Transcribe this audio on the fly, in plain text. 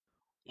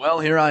Well,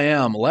 here I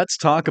am. Let's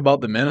talk about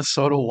the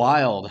Minnesota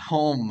Wild.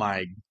 Oh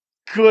my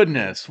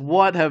goodness,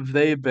 what have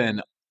they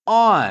been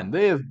on?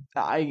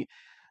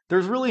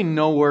 There's really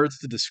no words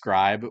to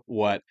describe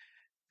what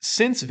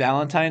since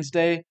Valentine's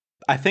Day,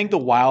 I think the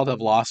Wild have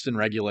lost in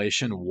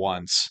regulation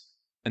once.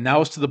 And that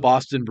was to the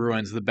Boston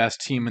Bruins, the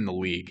best team in the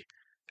league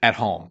at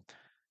home.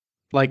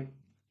 Like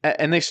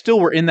and they still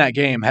were in that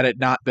game had it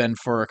not been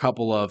for a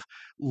couple of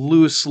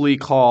loosely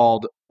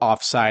called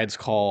offsides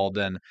called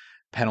and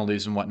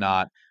penalties and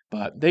whatnot.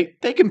 But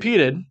they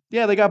competed.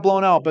 Yeah, they got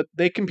blown out, but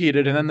they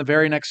competed. And then the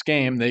very next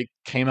game, they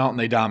came out and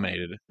they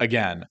dominated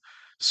again.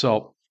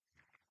 So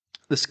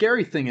the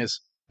scary thing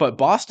is, but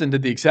Boston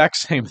did the exact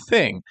same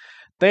thing.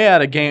 They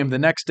had a game the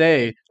next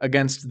day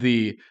against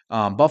the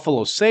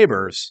Buffalo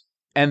Sabres,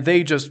 and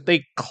they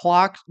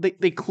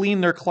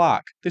cleaned their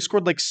clock. They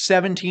scored like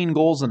 17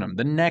 goals in them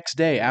the next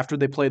day after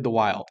they played the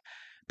Wild.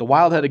 The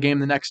Wild had a game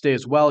the next day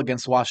as well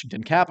against the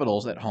Washington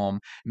Capitals at home.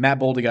 Matt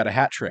Boldy got a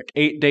hat trick.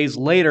 8 days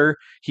later,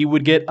 he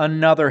would get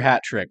another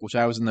hat trick, which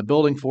I was in the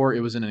building for.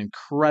 It was an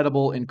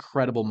incredible,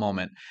 incredible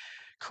moment.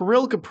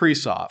 Kirill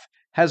Kaprizov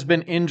has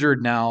been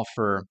injured now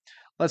for,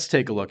 let's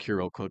take a look here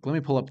real quick. Let me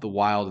pull up the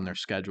Wild and their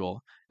schedule.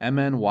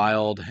 MN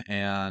Wild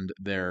and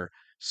their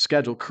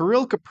schedule.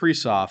 Kirill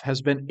Kaprizov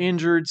has been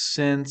injured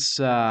since,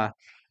 when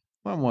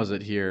was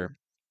it here?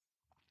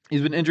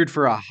 He's been injured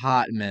for a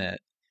hot minute.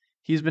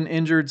 He's been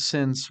injured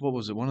since, what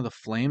was it, one of the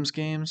Flames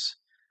games?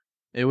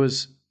 It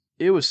was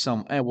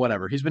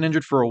whatever. He's been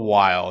injured for a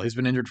while. He's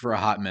been injured for a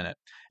hot minute,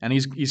 and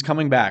he's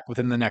coming back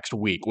within the next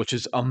week, which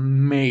is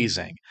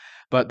amazing.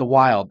 But the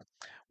Wild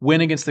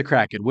win against the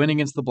Kraken, win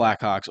against the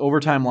Blackhawks,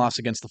 overtime loss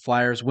against the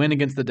Flyers, win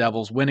against the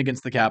Devils, win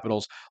against the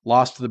Capitals,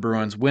 loss to the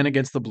Bruins, win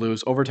against the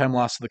Blues, overtime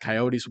loss to the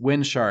Coyotes,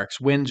 win Sharks,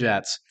 win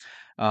Jets.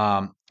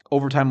 Um,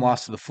 Overtime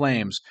loss to the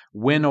Flames,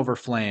 win over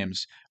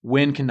Flames,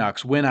 win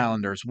Canucks, win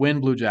Islanders, win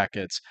Blue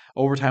Jackets,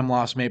 overtime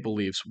loss Maple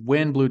Leafs,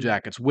 win Blue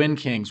Jackets, win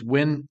Kings,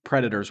 win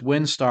Predators,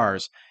 win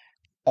Stars.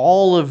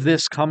 All of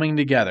this coming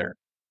together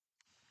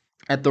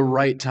at the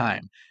right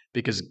time.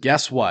 Because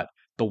guess what?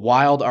 The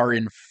Wild are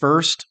in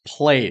first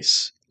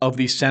place of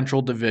the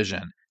Central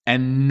Division,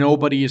 and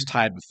nobody is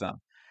tied with them.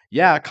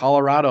 Yeah,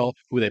 Colorado,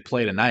 who they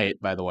play tonight,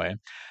 by the way,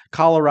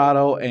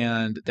 Colorado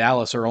and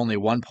Dallas are only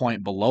 1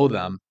 point below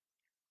them.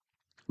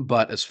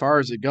 But as far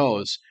as it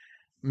goes,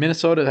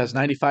 Minnesota has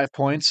 95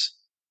 points.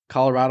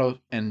 Colorado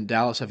and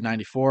Dallas have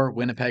 94.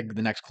 Winnipeg,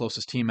 the next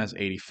closest team, has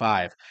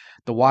 85.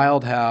 The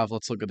Wild have,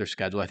 let's look at their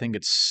schedule. I think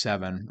it's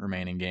 7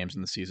 remaining games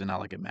in the season.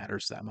 Not like it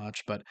matters that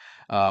much, but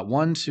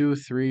 1, 2,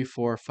 3,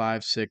 4,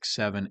 5, 6,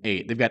 7,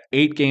 8. They've got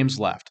 8 games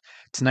left.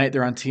 Tonight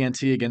they're on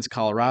TNT against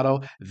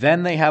Colorado.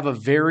 Then they have a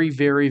very,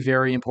 very,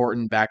 very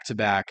important back to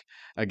back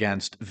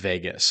against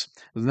Vegas.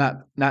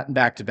 Not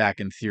back to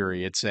back in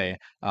theory. It's a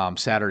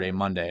Saturday,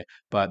 Monday,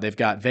 but they've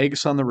got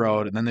Vegas on the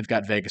road and then they've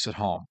got Vegas at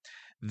home.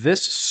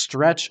 This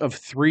stretch of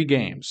 3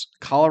 games,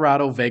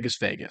 Colorado, Vegas,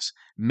 Vegas,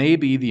 may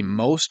be the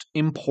most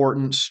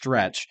important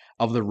stretch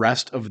of the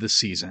rest of the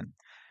season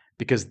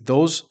because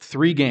those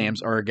 3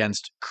 games are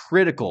against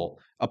critical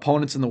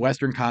opponents in the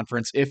Western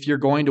Conference. If you're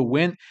going to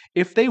win,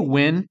 if they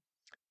win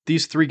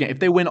these 3 games, if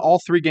they win all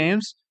 3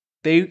 games,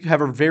 they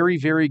have a very,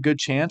 very good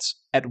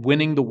chance at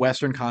winning the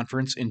Western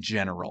Conference in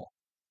general,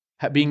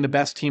 being the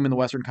best team in the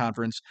Western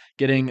Conference,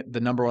 getting the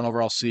number 1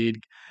 overall seed,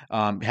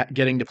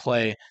 getting to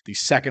play the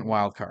second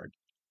wild card,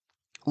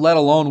 let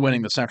alone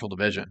winning the Central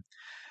Division.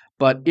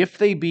 But if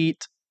they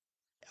beat,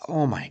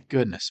 oh my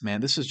goodness, man,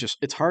 this is just,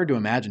 it's hard to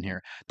imagine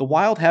here. The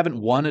Wild haven't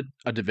won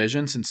a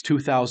division since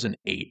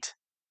 2008,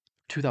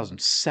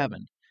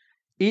 2007.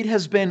 It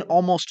has been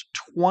almost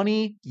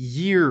 20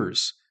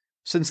 years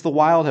since the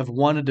Wild have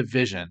won a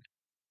division.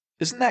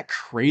 Isn't that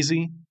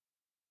crazy?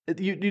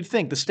 You'd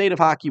think the state of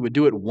hockey would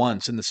do it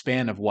once in the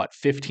span of what,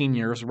 15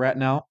 years we're at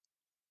now?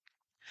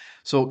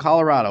 So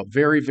Colorado,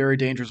 very, very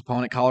dangerous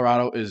opponent.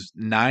 Colorado is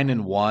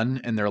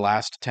 9-1 in their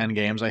last 10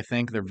 games, I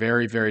think. They're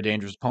very, very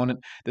dangerous opponent.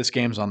 This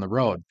game's on the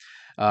road.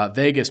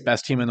 Vegas,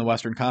 best team in the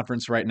Western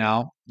Conference right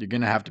now. You're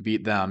going to have to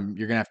beat them.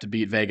 You're going to have to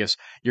beat Vegas.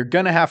 You're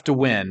going to have to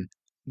win.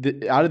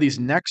 Out of these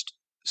next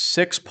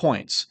 6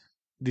 points,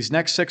 these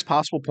next 6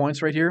 possible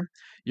points right here,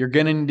 you're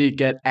going to need to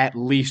get at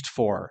least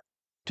 4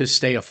 to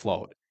stay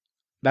afloat.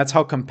 That's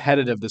how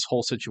competitive this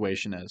whole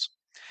situation is.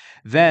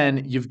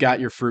 Then you've got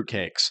your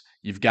fruitcakes.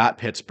 You've got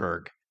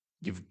Pittsburgh.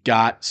 You've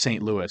got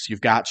St. Louis.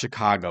 You've got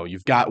Chicago.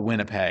 You've got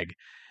Winnipeg.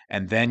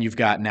 And then you've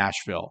got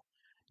Nashville.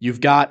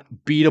 You've got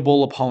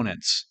beatable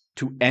opponents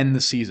to end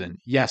the season.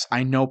 Yes,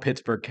 I know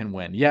Pittsburgh can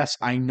win. Yes,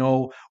 I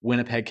know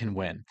Winnipeg can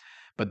win.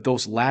 But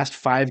those last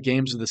 5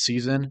 games of the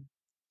season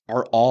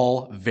are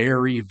all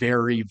very,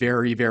 very,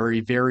 very,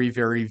 very, very,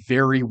 very,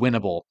 very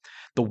winnable.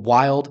 The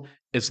Wild,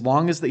 as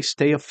long as they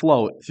stay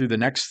afloat through the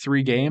next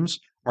 3 games,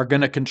 are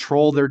going to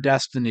control their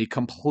destiny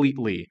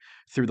completely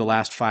through the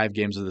last 5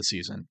 games of the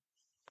season.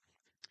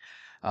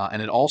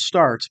 And it all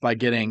starts by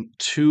getting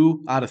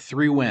 2 out of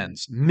 3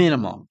 wins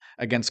minimum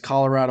against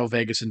Colorado,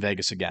 Vegas, and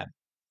Vegas again.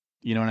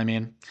 You know what I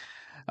mean?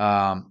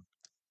 Um,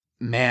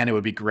 Man, it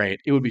would be great.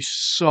 It would be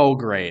so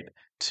great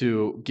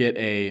to get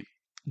a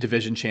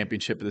division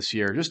championship this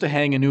year, just to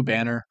hang a new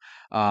banner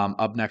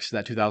up next to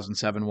that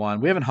 2007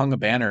 one. We haven't hung a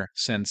banner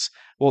since,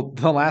 well,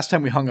 the last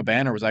time we hung a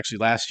banner was actually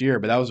last year,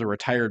 but that was a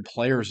retired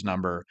player's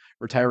number,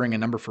 retiring a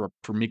number for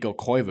Mikko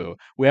Koivu.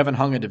 We haven't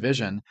hung a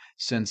division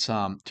since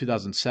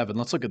 2007.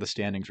 Let's look at the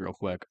standings real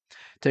quick.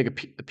 Take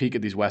a peek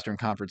at these Western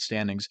Conference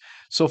standings.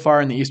 So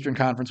far in the Eastern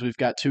Conference, we've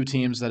got two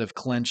teams that have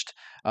clinched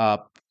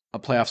a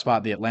playoff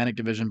spot, the Atlantic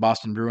Division,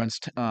 Boston Bruins,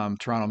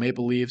 Toronto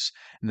Maple Leafs.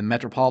 In the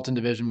Metropolitan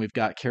Division, we've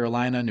got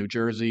Carolina, New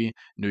Jersey,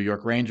 New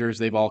York Rangers.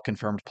 They've all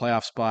confirmed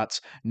playoff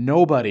spots.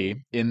 Nobody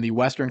in the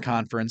Western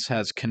Conference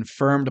has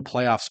confirmed a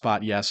playoff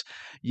spot. Yes,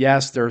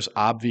 there's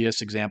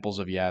obvious examples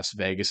of yes,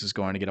 Vegas is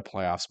going to get a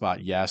playoff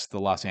spot. Yes, the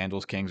Los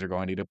Angeles Kings are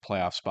going to get a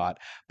playoff spot.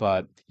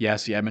 But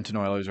yes, the Edmonton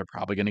Oilers are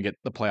probably going to get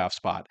the playoff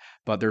spot.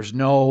 But there's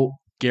no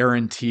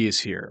guarantees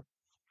here.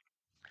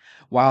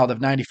 Wild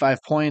have 95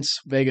 points.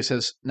 Vegas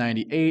has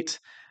 98.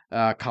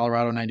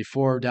 Colorado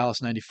 94.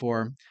 Dallas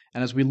 94.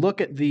 And as we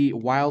look at the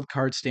wild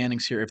card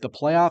standings here, if the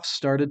playoffs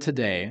started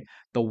today,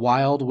 the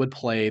Wild would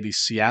play the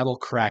Seattle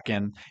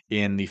Kraken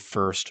in the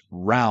first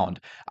round.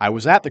 I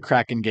was at the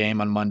Kraken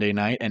game on Monday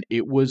night, and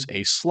it was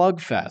a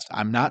slugfest.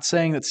 I'm not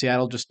saying that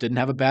Seattle just didn't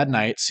have a bad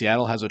night.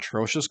 Seattle has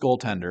atrocious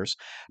goaltenders,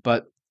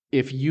 but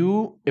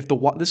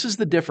this is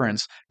the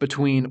difference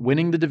between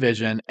winning the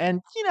division and,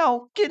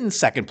 getting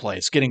second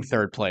place, getting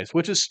third place,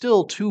 which is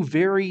still two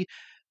very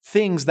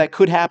things that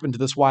could happen to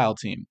this Wild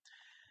team.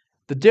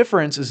 The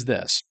difference is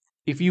this.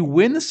 If you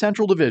win the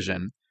Central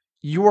Division,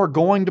 you are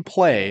going to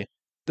play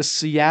the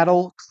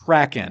Seattle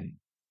Kraken,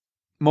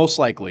 most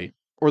likely,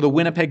 or the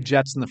Winnipeg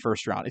Jets in the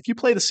first round. If you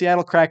play the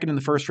Seattle Kraken in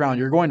the first round,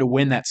 you're going to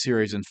win that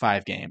series in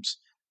 5 games,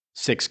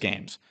 6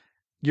 games.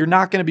 You're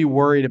not going to be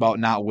worried about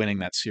not winning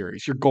that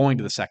series. You're going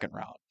to the second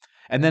round.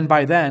 And then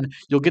by then,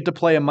 you'll get to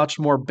play a much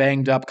more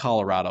banged up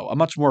Colorado, a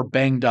much more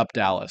banged up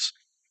Dallas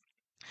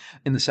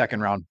in the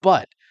second round.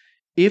 But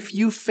if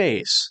you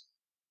face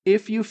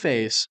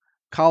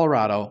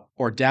Colorado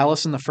or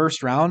Dallas in the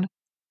first round,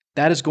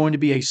 that is going to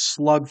be a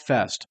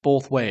slugfest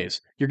both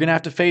ways. You're going to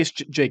have to face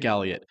Jake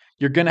Elliott.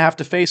 You're going to have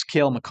to face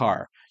Cale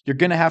Makar. You're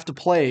going to have to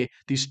play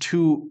these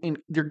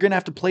you're going to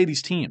have to play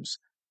these teams.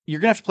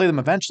 You're going to have to play them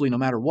eventually no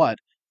matter what,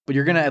 but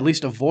you're going to at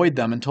least avoid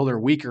them until they're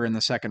weaker in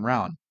the second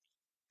round.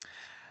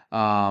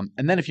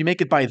 And then if you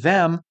make it by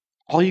them,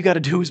 all you got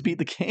to do is beat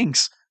the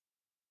Kings.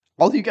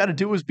 All you got to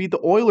do is beat the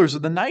Oilers or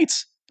the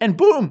Knights, and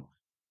boom,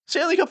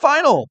 Stanley Cup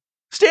final.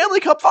 Stanley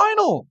Cup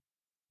final.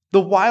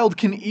 The Wild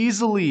can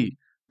easily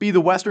be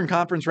the Western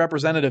Conference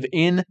representative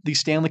in the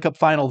Stanley Cup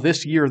final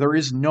this year. There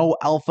is no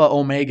alpha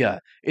omega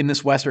in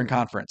this Western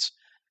Conference.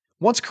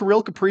 Once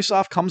Kirill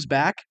Kaprizov comes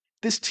back,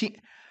 this team,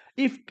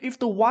 if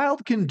the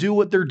Wild can do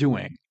what they're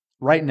doing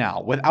right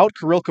now without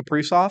Kirill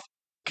Kaprizov,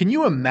 can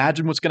you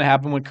imagine what's going to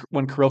happen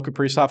when Kirill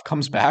Kaprizov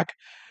comes back?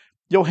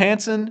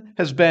 Johansson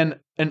has been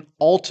an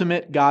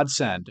ultimate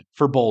godsend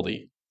for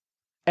Boldy.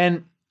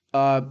 And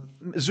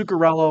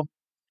Zuccarello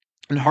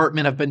and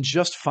Hartman have been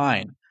just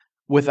fine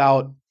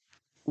without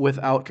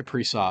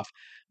Kaprizov.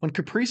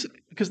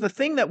 Because the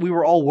thing that we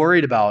were all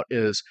worried about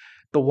is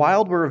the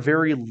Wild were a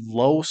very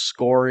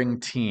low-scoring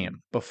team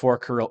before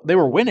Kirill. They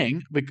were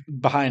winning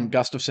behind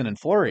Gustafsson and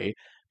Fleury,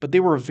 but they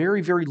were a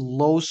very, very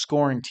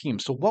low-scoring team.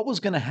 So what was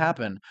going to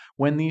happen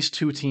when these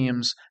two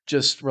teams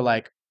just were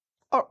like,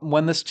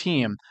 when this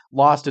team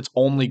lost its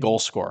only goal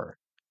scorer?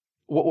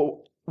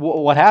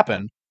 What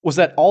happened was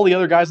that all the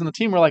other guys on the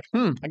team were like,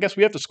 I guess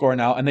we have to score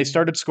now. And they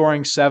started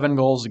scoring 7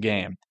 goals a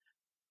game.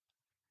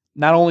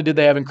 Not only did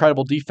they have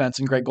incredible defense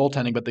and great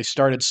goaltending, but they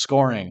started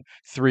scoring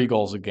 3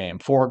 goals a game,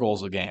 4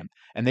 goals a game.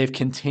 And they've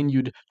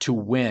continued to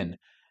win.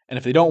 And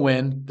if they don't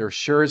win, they're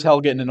sure as hell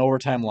getting an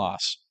overtime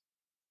loss.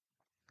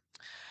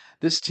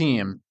 This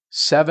team,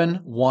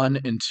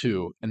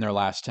 7-1-2 in their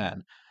last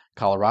 10.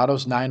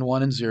 Colorado's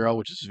 9-1-0,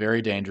 which is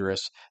very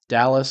dangerous.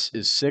 Dallas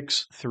is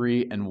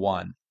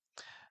 6-3-1.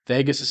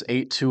 Vegas is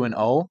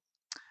 8-2-0.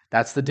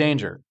 That's the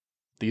danger.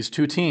 These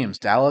two teams,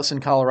 Dallas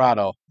and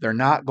Colorado, they're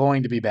not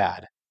going to be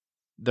bad.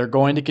 They're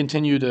going to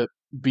continue to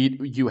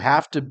you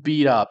have to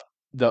beat up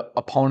the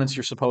opponents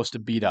you're supposed to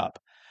beat up.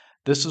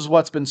 This is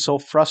what's been so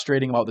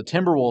frustrating about the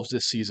Timberwolves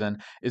this season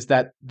is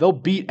that they'll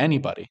beat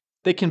anybody.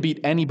 They can beat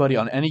anybody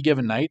on any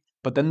given night,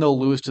 but then they'll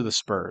lose to the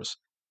Spurs.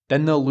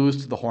 Then they'll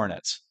lose to the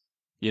Hornets.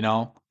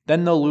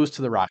 Then they'll lose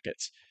to the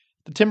Rockets.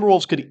 The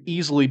Timberwolves could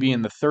easily be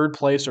in the 3rd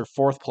place or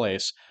 4th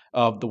place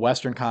of the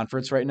Western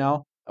Conference right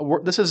now.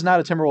 This is not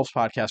a Timberwolves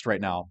podcast right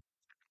now,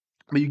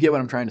 but you get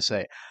what I'm trying to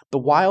say. The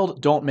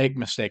Wild don't make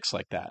mistakes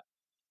like that.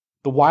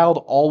 The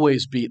Wild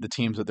always beat the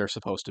teams that they're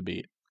supposed to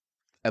beat.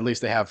 At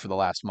least they have for the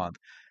last month.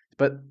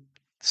 But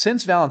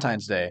since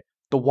Valentine's Day,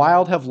 the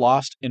Wild have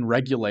lost in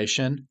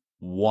regulation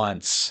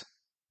once.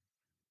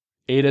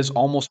 It has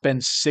almost been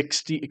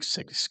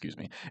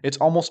it's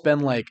almost been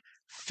like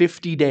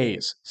 50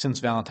 days since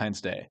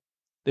Valentine's Day.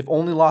 They've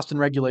only lost in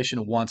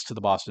regulation once to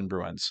the Boston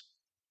Bruins.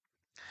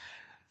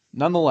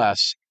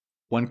 Nonetheless,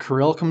 when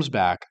Kirill comes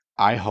back,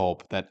 I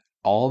hope that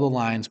all the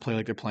lines play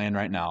like they're playing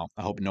right now.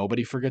 I hope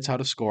nobody forgets how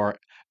to score.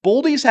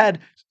 Boldy's had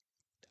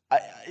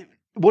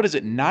what is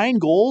it, 9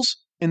 goals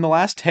in the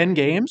last 10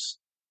 games?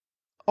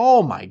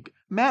 Oh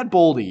Matt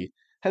Boldy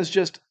has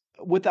just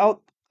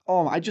without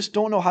I just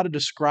don't know how to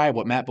describe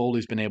what Matt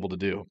Boldy's been able to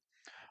do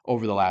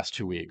over the last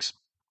 2 weeks.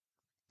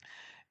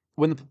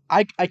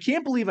 I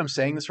can't believe I'm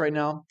saying this right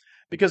now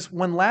because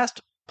when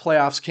last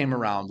playoffs came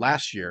around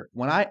last year,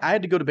 when I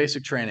had to go to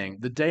basic training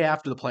the day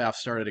after the playoffs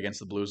started against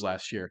the Blues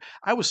last year,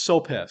 I was so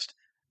pissed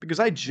because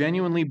I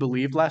genuinely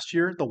believed last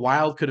year the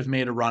Wild could have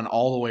made a run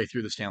all the way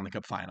through the Stanley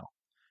Cup final.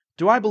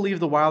 Do I believe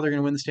the Wild are going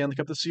to win the Stanley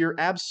Cup this year?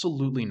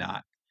 Absolutely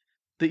not.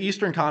 The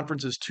Eastern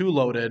Conference is too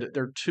loaded.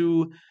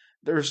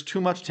 There's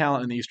too much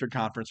talent in the Eastern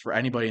Conference for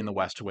anybody in the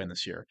West to win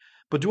this year.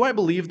 But do I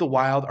believe the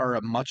Wild are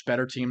a much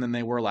better team than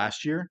they were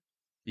last year?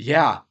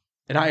 Yeah,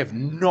 and I have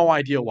no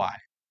idea why.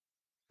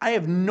 I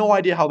have no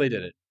idea how they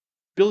did it.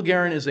 Bill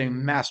Guerin is a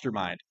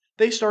mastermind.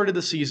 They started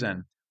the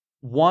season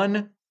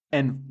 1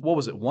 and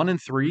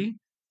 3?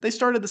 They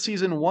started the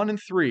season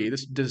 1-3,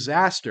 this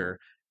disaster,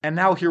 and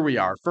now here we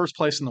are, first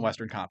place in the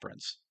Western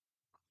Conference.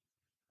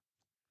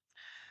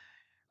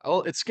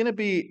 Oh, it's gonna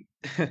be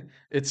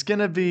it's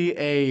gonna be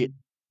a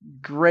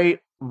great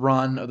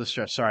run of the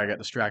stretch. Sorry, I got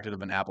distracted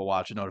of an Apple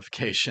Watch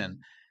notification.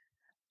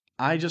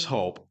 I just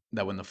hope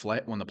that when the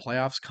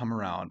playoffs come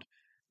around,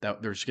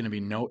 that there's going to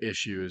be no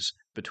issues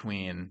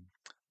between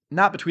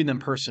not between them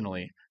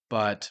personally,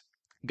 but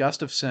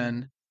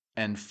Gustafson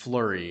and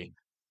Flurry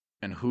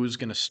and who's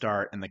going to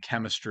start and the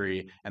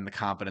chemistry and the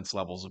competence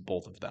levels of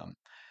both of them.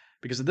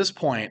 Because at this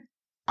point,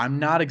 I'm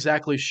not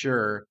exactly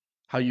sure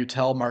how you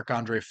tell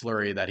Marc-Andre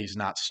Fleury that he's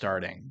not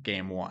starting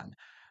game one.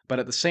 But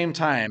at the same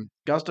time,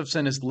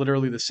 Gustafson is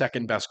literally the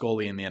second best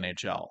goalie in the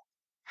NHL.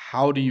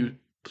 How do you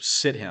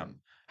sit him?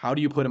 How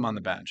do you put him on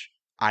the bench?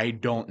 I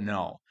don't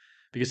know.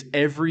 Because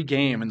every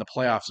game in the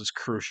playoffs is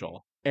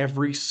crucial.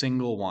 Every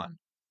single one.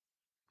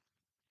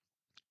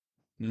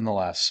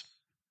 Nonetheless,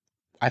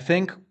 I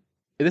think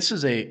it's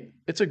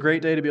a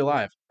great day to be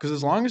alive because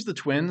as long as the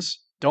Twins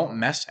don't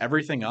mess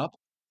everything up,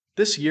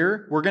 this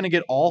year we're going to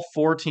get all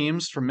four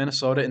teams from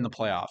Minnesota in the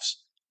playoffs.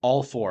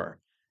 All four.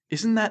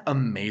 Isn't that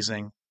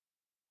amazing?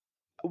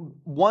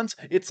 Once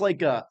it's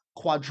like a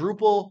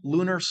quadruple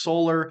lunar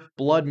solar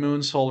blood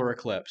moon solar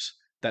eclipse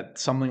that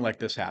something like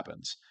this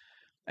happens.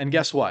 And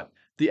guess what?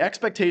 The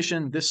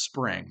expectation this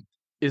spring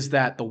is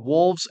that the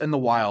Wolves and the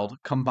Wild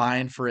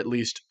combine for at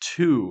least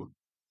two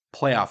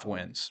playoff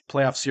wins,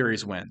 playoff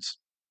series wins.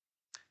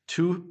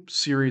 Two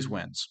series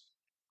wins.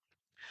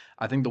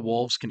 I think the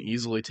Wolves can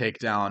easily take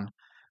down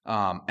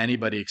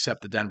anybody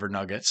except the Denver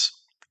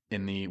Nuggets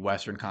in the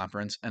Western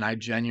Conference, and I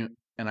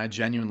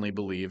genuinely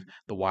believe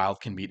the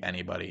Wild can beat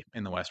anybody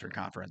in the Western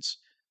Conference.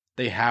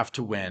 They have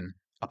to win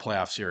a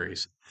playoff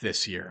series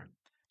this year.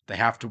 They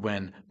have to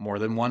win more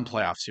than one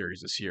playoff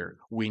series this year.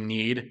 We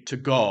need to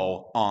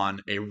go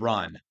on a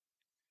run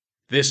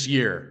this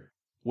year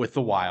with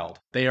the Wild.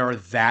 They are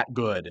that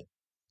good.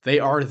 They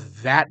are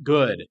that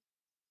good.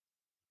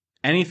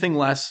 Anything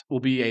less will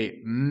be a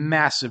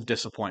massive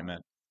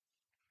disappointment.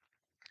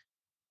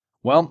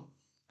 Well,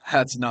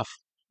 that's enough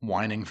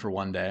whining for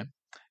one day.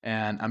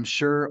 And I'm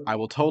sure I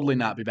will totally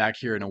not be back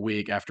here in a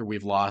week after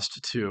we've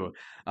lost to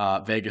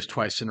Vegas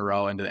twice in a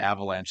row and to the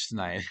Avalanche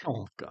tonight.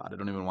 Oh, God, I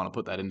don't even want to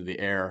put that into the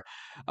air.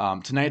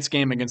 Tonight's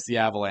game against the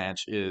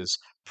Avalanche is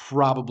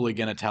probably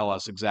going to tell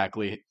us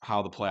exactly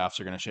how the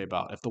playoffs are going to shape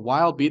out. If the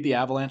Wild beat the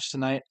Avalanche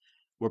tonight,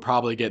 we're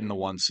probably getting the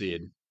 1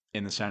 seed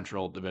in the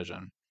Central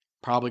Division.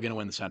 Probably going to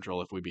win the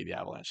Central if we beat the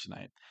Avalanche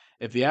tonight.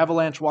 If the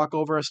Avalanche walk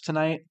over us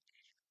tonight,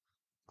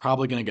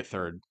 probably going to get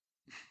third,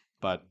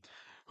 but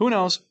who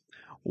knows?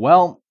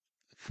 Well,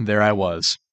 there I was.